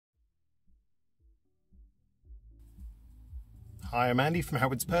Hi, I'm Andy from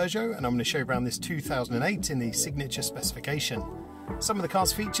Howard's Peugeot, and I'm going to show you around this 2008 in the signature specification. Some of the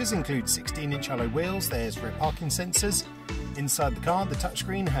car's features include 16-inch alloy wheels, there's rear parking sensors. Inside the car, the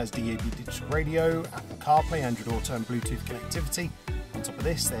touchscreen has DAB digital radio, Apple CarPlay, Android Auto and Bluetooth connectivity. On top of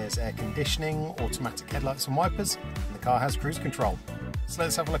this, there's air conditioning, automatic headlights and wipers, and the car has cruise control. So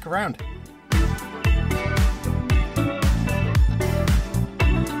let's have a look around.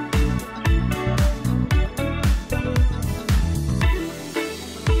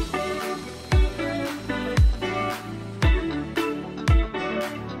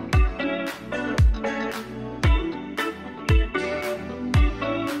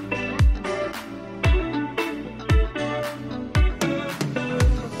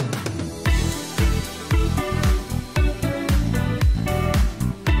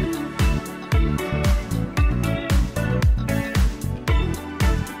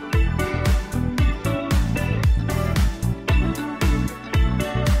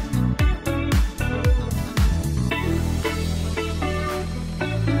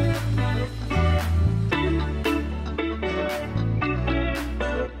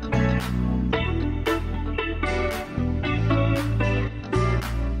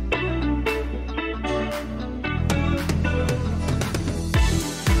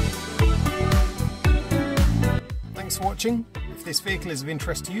 Thanks for watching. If this vehicle is of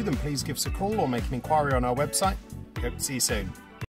interest to you, then please give us a call or make an inquiry on our website. We hope to see you soon.